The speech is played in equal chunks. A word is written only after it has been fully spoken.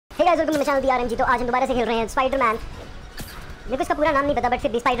Hey guys welcome to my channel DRMG। तो आज हम दोबारा से खेल रहे हैं स्पाइडरमैन। मेरे को इसका पूरा नाम नहीं पता बट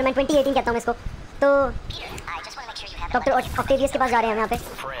फिर भी स्पाइडरमैन 2018 कहता हूँ मैं इसको। तो डॉक्टर ऑक्टेवियस के पास जा रहे हैं हम यहाँ पे।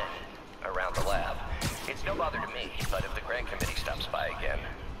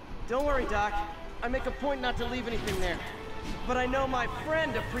 Don't worry, Doc. I make a point not to leave anything there. But I know my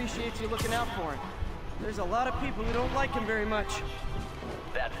friend appreciates you looking out for him. There's a lot of people who don't like him very much.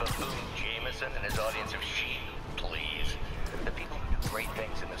 That buffoon Jameson and his audience of sheep, please. The people who do great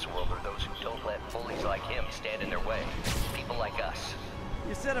things in this world are those who don't let bullies like him stand in their way. People like us.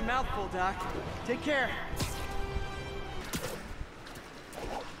 You said a mouthful, Doc. Take care.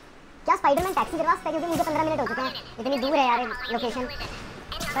 क्या Spiderman taxi करवा सकता है? क्योंकि मुझे 15 minute हो चुके हैं, इतनी दूर है यार लोकेशन,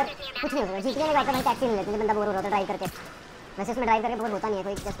 पर कुछ नहीं होगा। जीतने के बाद तो भाई टैक्सी नहीं लेते, बंदा बोर हो रहा था ड्राइव करके। वैसे उसमें ड्राइव करके बोर होता नहीं है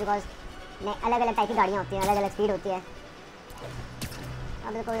कोई, जस्ट बिकॉज में अलग अलग टाइप की गाड़ियाँ होती हैं, अलग अलग स्पीड होती है।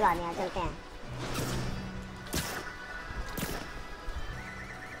 अब तो कोई बात नहीं यार, चलते हैं।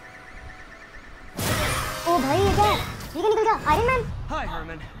 ओ भाई ये क्या निकल जा iron man. Hi,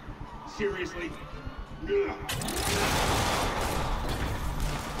 Herman. Seriously?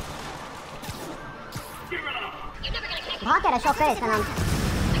 भाग क्या रहा, शॉकर है इसका नाम।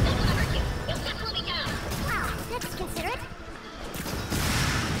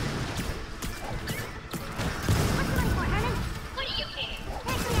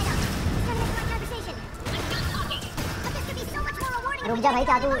 रुक जा भाई,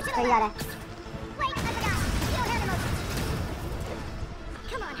 क्या तू सही जा रहा है?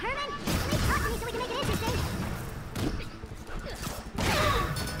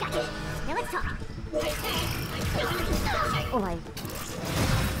 Oh my.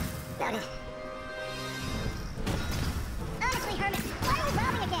 Got it. Honestly, Herman, why are we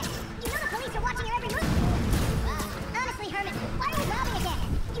robbing again? You know the police are watching your every move. Honestly, Herman, why are we robbing again?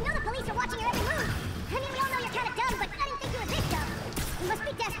 You know the police are watching your every move. I mean, we all know you're kind of dumb, but I didn't think you were this dumb. You must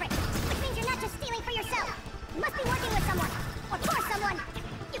be desperate, which means you're not just stealing for yourself. You must be working with someone, or for someone.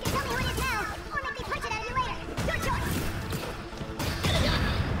 You can tell me who it is now, or make me punch it out of you later. Your choice.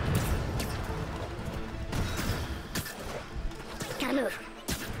 Gotta move.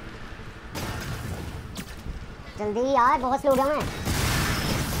 जल्दी यार, बहुत slow गया मैं।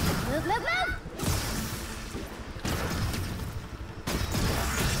 Move, move, move.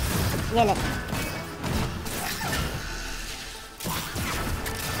 ये ले।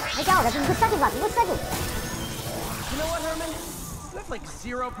 क्या होगा? तुम गुस्सा क्यों? गुस्सा क्यों? You know what, Herman? You have like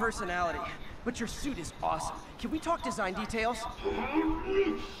zero personality, but your suit is awesome. Can we talk design details?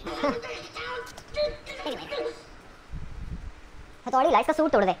 हथौड़ी लाइफ का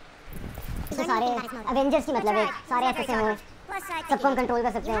सूट तोड़ दे। इसमें सारे एवेंजर्स की मतलब है, सारे ऐसे हों, सबको हम कंट्रोल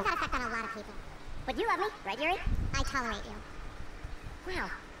कर सकते हैं। But you love me, right, Yuri? I tolerate you. Wow.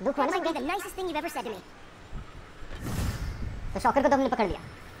 दुख होने That might be the nicest thing you've ever said to me. तो शॉकर को तो हमने पकड़ लिया।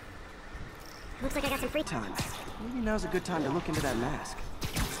 Looks like I got some free time. Maybe now's a good time to look into that mask.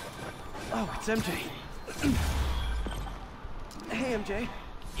 Oh, it's MJ. Hey, MJ.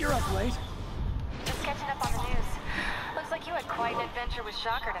 You're up late. Just catching up on the news. Looks like you had quite an adventure with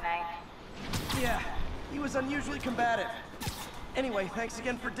Shocker tonight. Yeah, he was unusually combative. Anyway, thanks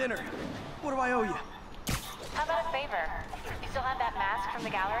again for dinner. What do I owe you? How about a favor? You still have that mask from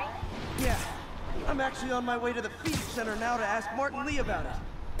the gallery? Yeah, I'm actually on my way to the Phoenix Center now to ask Martin Lee about it.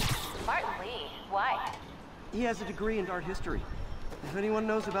 Martin Lee? Why? He has a degree in art history. If anyone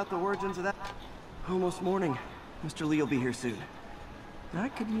knows about the origins of that... Almost morning. Mr. Lee will be here soon. I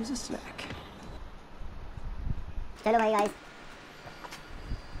could use a snack. चलो भाई guys,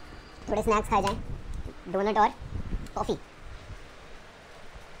 थोड़े snacks खाए जाएं, donut और coffee.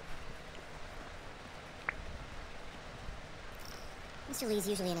 Mr. Lee's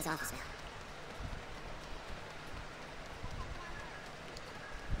usually in his office now.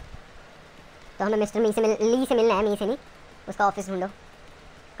 तो हमें mister ली से मिलना है, मी से नहीं, उसका ऑफिस ढूंढो।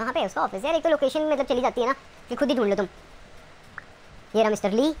 कहाँ पे है उसका ऑफिस यार? एक तो लोकेशन मतलब चली जाती है ना, फिर खुद ही ढूंढ लो तुम। ये रहा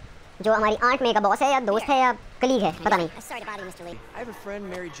मिस्टर ली, जो हमारी आंट में का बॉस है या दोस्त है या कलीग है, पता नहीं। Sorry to bother you, Mr. Lee. I have a friend,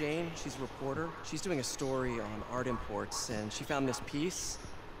 Mary Jane. She's a reporter. She's doing a story on art imports, and she found this piece.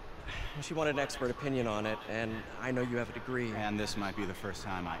 She wanted an expert opinion on it, and I know you have a degree. And this might be the first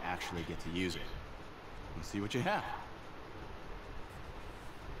time I actually get to use it. Let's see what you have.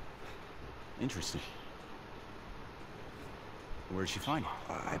 Interesting. Where'd she find it?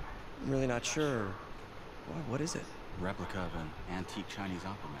 I'm really not sure. What is it? Replica of an antique Chinese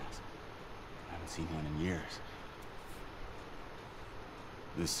opera mask. I haven't seen one in years.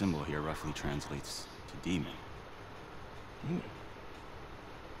 This symbol here roughly translates to demon. Demon?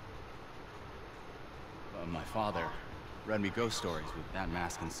 My father read me ghost stories with that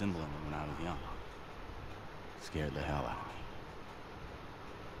mask and symbol in them when I was young. Scared the hell out of me.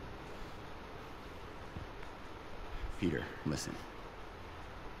 Peter, listen.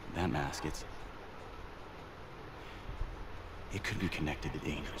 That mask, it could be connected to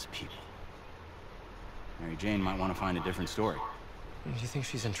dangerous people. Mary Jane might want to find a different story. Do you think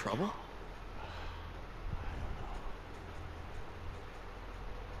she's in trouble?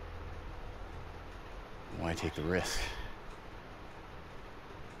 Why take the risk?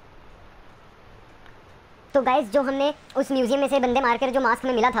 तो guys जो हमने उस museum में से बंदे मारकर जो mask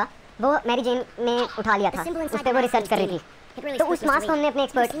में मिला था वो मैरी जेन ने उठा लिया था, उस पर वो रिसर्च कर रही थी। तो उस मास्क को हमने अपने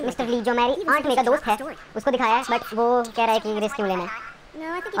एक्सपर्ट मिस्टर ली जो मैरी आंट में का दोस्त है उसको दिखाया है, बट वो कह रहा है कि रिस्क क्यों लेना है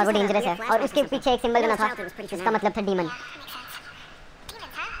और वो डेंजरस है, और उसके पीछे एक सिंबल बना था जिसका मतलब था demon.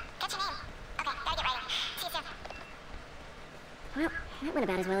 That went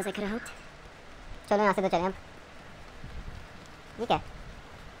about as well as I could have hoped. चलो यहाँ से तो चलें अब। ये क्या है?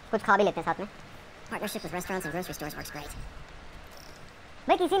 कुछ खा भी लेते हैं साथ में। Partnership with restaurants and grocery stores works great.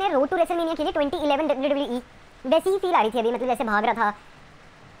 भाई किसी ने रोड टू रेसलमेनिया के लिए 2011 WWE वैसी ही फील आ रही थी अभी, मतलब जैसे भाग रहा था,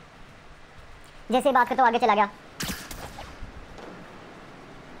 जैसे बात करता आगे चला गया।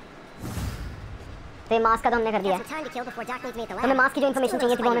 तो ये मास्क का तो हमने कर दिया। हमें मास्क की जो इन्फॉर्मेशन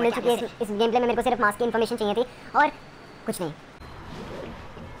चाहिए थी वो हमें मिल चुकी है इस गेम प्ले में। मेरे को सिर्फ मास्क की इन्फॉर्मेशन चाहिए थी और कुछ नहीं।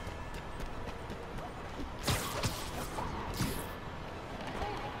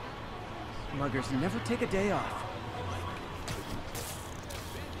 Muggers never take a day off.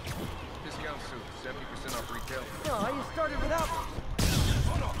 Discount suit, 70% off retail. Oh, you started without...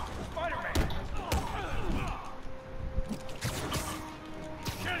 Spider-Man!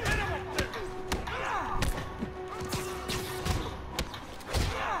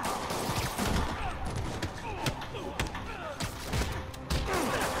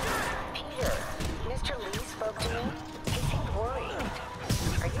 Peter, Mr. Lee spoke to me. He seemed worried.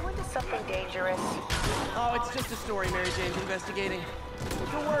 Are you into something dangerous? Oh, it's just a story Mary Jane's investigating.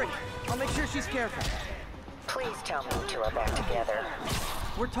 Don't worry, I'll make sure she's careful. Please tell me you two are back together.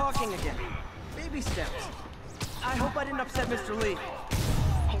 We're talking again. Baby steps. I hope I didn't upset Mr. Lee.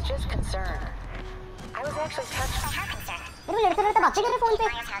 He's just concerned. I was actually touched by her concern.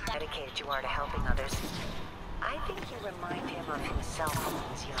 Dedicated you are to helping others. I think you remind him of himself when he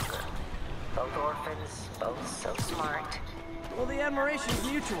was younger. Both orphans, both so smart. Well, the admiration's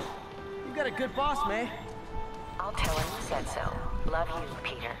mutual. You got a good boss, May. I'll tell him you said so. Love you,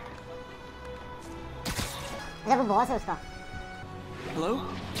 Peter. जब वो boss है उसका। Hello?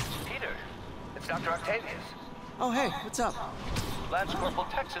 Peter, it's Dr. Octavius. Oh, hey, what's up? Lance Corporal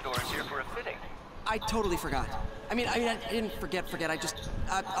Texador is here for a fitting. I totally forgot. I mean, I didn't forget. I just,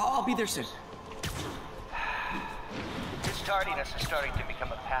 I'll be there soon. Your tardiness is starting to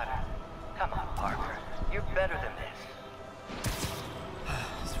become a pattern. Come on, Parker. You're better than this.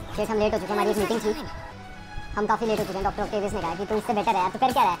 शेष हम late हो चुके हैं, हमारी एक meeting थी, हम काफ़ी लेट हो चुके हैं। डॉक्टर ऑक्टेवियस ने कहा कि तू इससे बेटर है, तो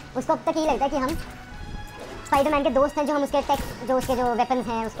कर क्या रहा है? उसको अब तक ये लगता है कि हम स्पाइडरमैन के दोस्त हैं, जो हम उसके टेक जो उसके जो वेपन्स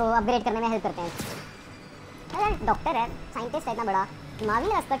हैं उसको अपग्रेड करने में हेल्प करते हैं। अरे डॉक्टर है, साइंटिस्ट है, इतना बड़ा दिमाग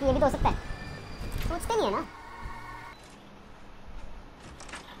नहीं रखता कि ये भी तो हो सकता है, सोचते नहीं है ना।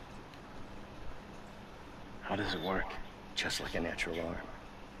 How does it work? Just like a natural arm.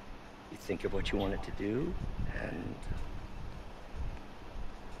 You think of what you want it to do, and...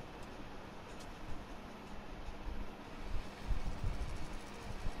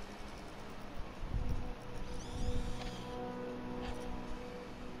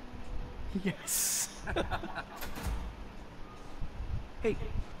 Yes. Hey,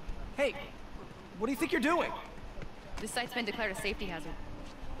 what do you think you're doing? This site's been declared a safety hazard.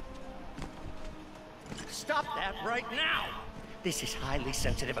 Stop that right now! This is highly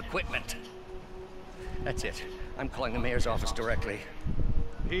sensitive equipment. That's it. I'm calling the mayor's office directly.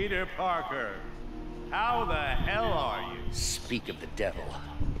 Peter Parker, how the hell are you? Speak of the devil.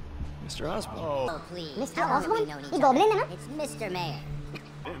 Mr. Osborn. Oh, please. Mr. How long have we Osborn? known each ये other? goblin है ना? It's Mr. Mayor.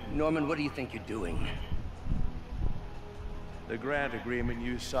 Norman, what do you think you're doing? The grant agreement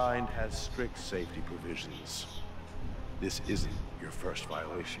you signed has strict safety provisions. This isn't your first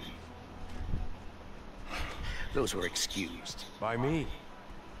violation. Those were excused. By me.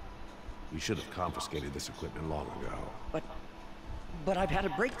 We should have confiscated this equipment long ago. But I've had a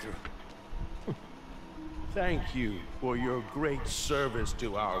breakthrough. Thank you for your great service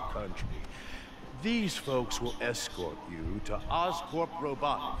to our country. These folks will escort you to Oscorp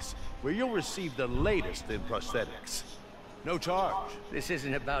Robotics, where you'll receive the latest in prosthetics. No charge. This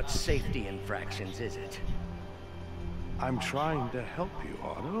isn't about safety infractions, is it? I'm trying to help you,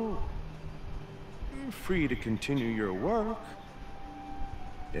 Otto. You're free to continue your work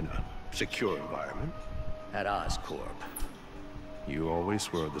in a secure environment. At Oscorp. You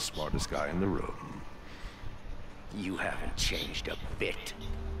always were the smartest guy in the room. You haven't changed a bit.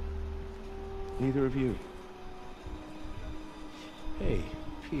 Neither of you. Hey,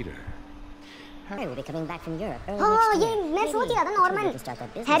 Peter. Harry will be coming back from Europe early हाँ next ये year. मैं सोच ही रहा था Norman To start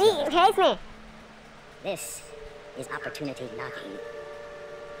that business Harry together. है इसमें This is opportunity knocking.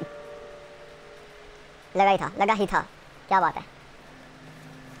 लगा ही था क्या बात है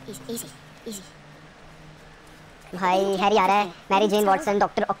Easy. भाई हैरी आ रहा है Mary Jane Watson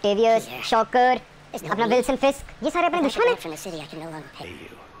doctor Octavius shocker अपना विल्सन फिस्क ये सारे अपने दुश्मन हैं From the city, I can no longer pay. Hey,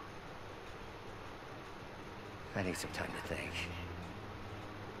 you. I need some time to think.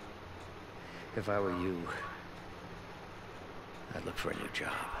 If I were you, I'd look for a new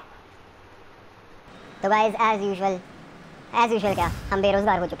job. तो guys as usual क्या हम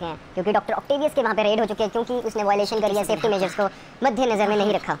बेरोजगार हो चुके हैं क्योंकि डॉक्टर ऑक्टेवियस के वहाँ पे रेड हो चुके हैं क्योंकि उसने वायलेशन करी है सेफ्टी मेजर्स को मद्देनजर में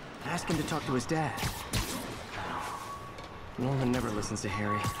नहीं रखा Ask him to talk to his dad. Norman never listens to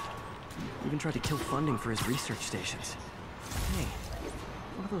Harry. Even tried to kill funding for his research stations. Hey,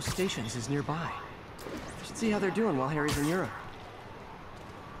 one of those stations is nearby. Should see how they're doing while Harry's in Europe.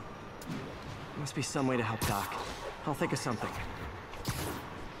 Must be some way to help Doc. I'll think of something.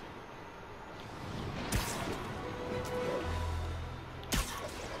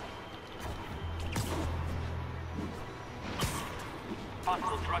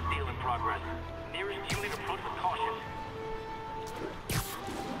 Possible drug deal in progress. Nearest unit approach with caution.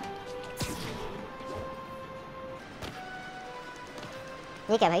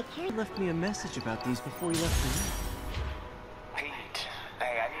 ये क्या भाई Harry left me a message about these before he left for you. Pete,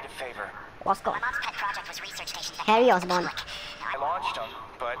 hey, I need a favor. Osborn My mom's pet project was research stations. Harry Osborn I launched them,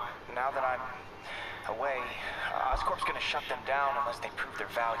 but now that I'm away, Oscorp's gonna shut them down unless they prove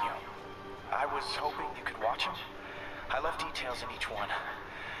their value. I was hoping you could watch them. I left details in each one.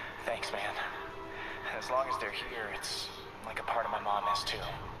 Thanks, man. As long as they're here, it's like a part of my mom is too.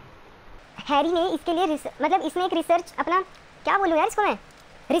 Harry ने इसके लिए मतलब इसने एक research अपना क्या बोलूँ यार इसको मैं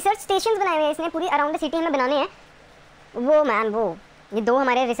रिसर्च स्टेशंस बनाए हुए हैं इसने पूरी अराउंड द सिटी हमें बनाने हैं वो ये 2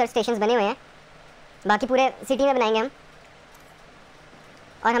 हमारे रिसर्च स्टेशंस बने हुए हैं बाकी पूरे सिटी में बनाएंगे हम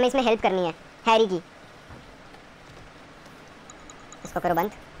और हमें इसमें हेल्प करनी है हैरी की इसको करो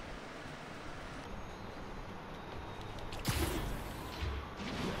बंद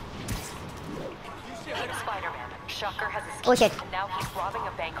Spider-Man. Shocker has escaped. Oh shit. And now he's robbing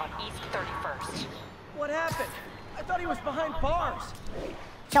a bank on East 31st. What happened? I thought he was behind bars.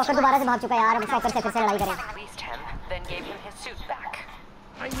 Shocker दोबारा से भाग चुका है यार अब शॉकर से फिर से लड़ाई करें Released him, then gave him his suit back.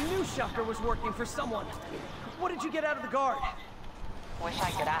 I knew Shocker was working for someone. What did you get out of the guard? Wish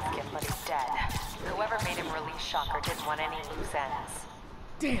I could ask him, but he's dead. Whoever made him release Shocker didn't want any loose ends.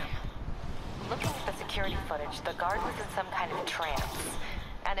 Damn. Looking at the security footage, the guard was in some kind of trance.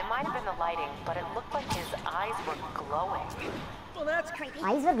 And it might have been the lighting, but it looked like his eyes were glowing. Well, that's creepy.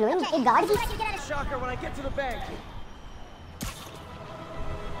 Eyes were glowing एक guard की Shocker when I get to the bank.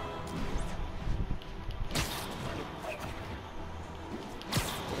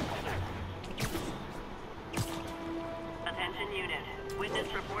 Attention unit. Witness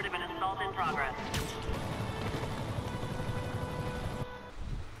report of an assault in progress.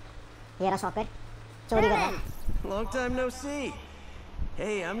 ये रहा shocker चोरी कर रहा है Long time no see.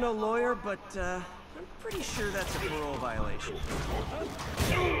 Hey, I'm no lawyer, but I'm pretty sure that's a parole violation.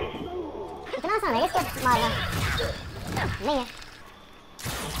 इतना आसान है इसको मारना नहीं है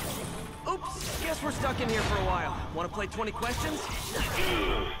Oops, guess we're stuck in here for a while. Want to play 20 questions?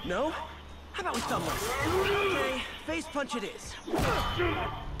 No? How about we thumb this? Okay, face punch it is.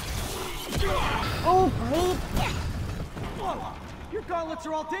 ओ भाई Whoa, your gauntlets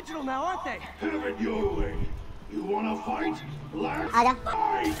are all digital now, aren't they? Have it your way. You wanna fight? Let's आजा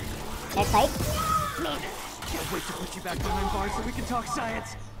fight! Let's fight Can't wait to put you back behind bars so we can talk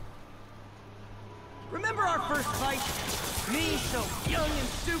science. Remember our first fight? Me so young and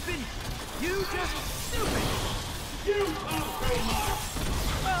stupid. You just stupid. You talk so much!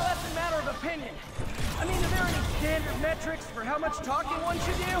 Well, that's a matter of opinion. I mean, are there any standard metrics for how much talking one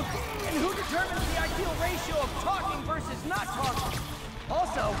should do? And who determines the ideal ratio of talking versus not talking?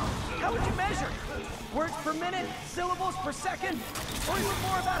 Also, how would you measure? Words per minute? Syllables per second? Or is it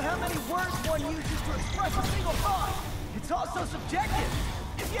more about how many words one uses to express a single thought? It's also subjective.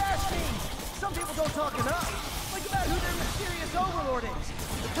 If you ask me, some people don't talk enough. Like about who their mysterious overlord is.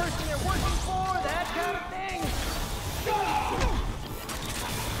 The person they're working for, that kind of thing.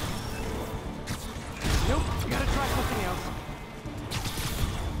 Nope, you gotta try something else.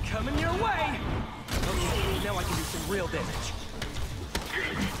 Coming your way! Okay, now I can do some real damage.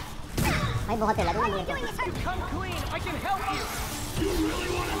 भाई बहुत है लगा मुझे You come clean, I can help you! You really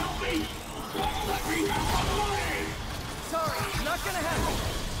wanna help me? Let me have a way! Sorry, not gonna happen.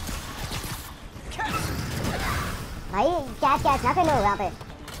 Catch! भाई catch ना कर लो यहाँ पे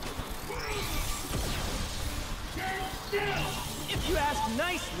If If you ask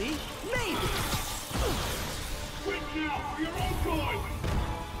nicely, maybe. Quit now for your own good!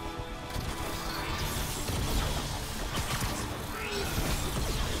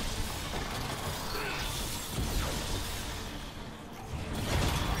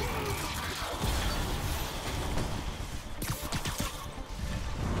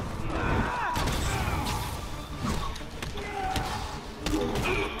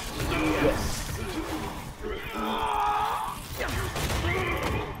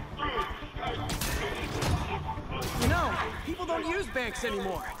 You know, people don't use banks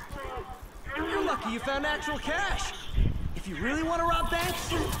anymore. You're lucky you found actual cash. If you really want to rob banks,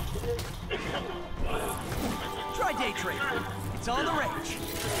 try day trading. It's all the rage.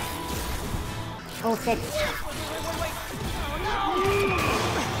 Oh shit. Wait.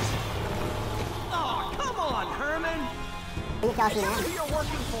 Oh, come on, Herman. ये क्या scene है? Who you're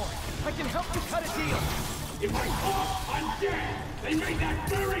working for. I can help you cut a deal. If I talk, I'm dead! They made that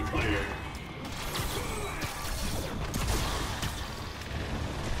very clear!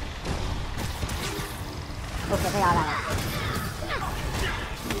 Okay तो याद आ गया.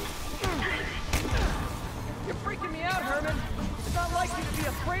 You're freaking me out, Herman. It's not like you to be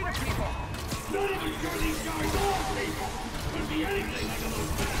afraid of people. None of us sure these guys are people! Could be anything like a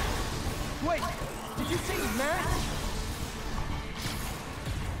little bit! Wait, did you say Matt?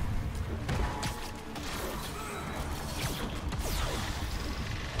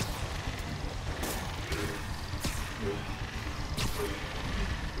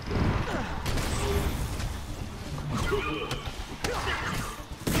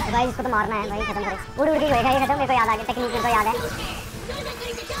 भाई इसको तो मारना है भाई, खत्म करो. उड़ उड़ के होएगा ये खत्म. मेरे को याद आ गया, टेक्निक मेरे को याद है.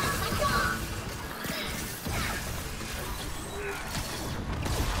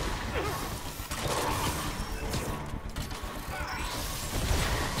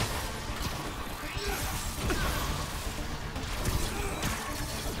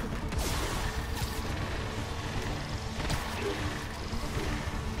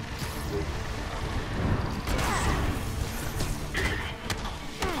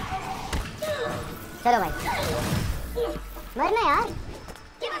 चलो भाई मरना यार.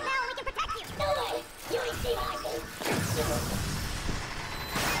 Give up now and we can protect you! No way! You ain't seen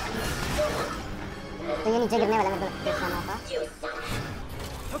तो ये नीचे गिरने वाला मेरे को देखना होगा.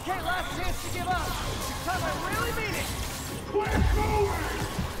 Okay, last chance to give up. This time I really mean it. Quick forward!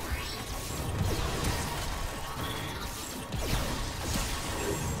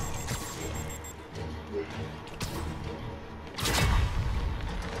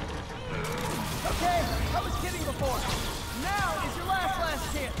 Okay, I was kidding before. Now is your last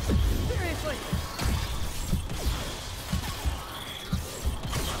chance. Seriously.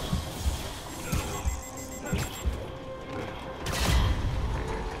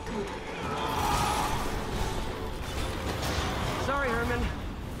 Sorry, Herman.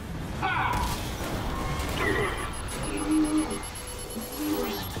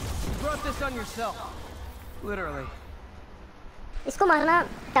 You brought this on yourself. Literally. इसको मारना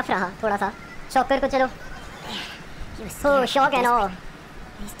tough रहा थोड़ा सा. Shocker को चलो. Oh, shock है ना.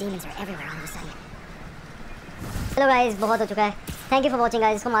 These demons are everywhere all of a sudden. चलो गाइस, बहुत हो चुका है. Thank you for watching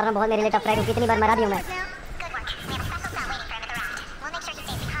guys. इसको मारना बहुत मेरे लिए टफ रहा है क्योंकि इतनी बार मरा भी हूँ मैं. Good work. We have a special cell waiting for him at the round. We'll make sure he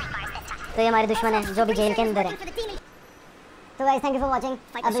stays behind bars this time. तो ये हमारे दुश्मन है जो भी जेल के अंदर है. तो guys thank you for watching.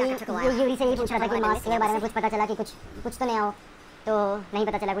 अभी यूरी से ही पूछ रहा था कि मास्क के बारे में कुछ पता चला कि कुछ तो नया हो. तो नहीं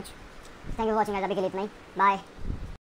पता चला कुछ. Thank you for watching guys. अभी के लिए इतना ही. बाय.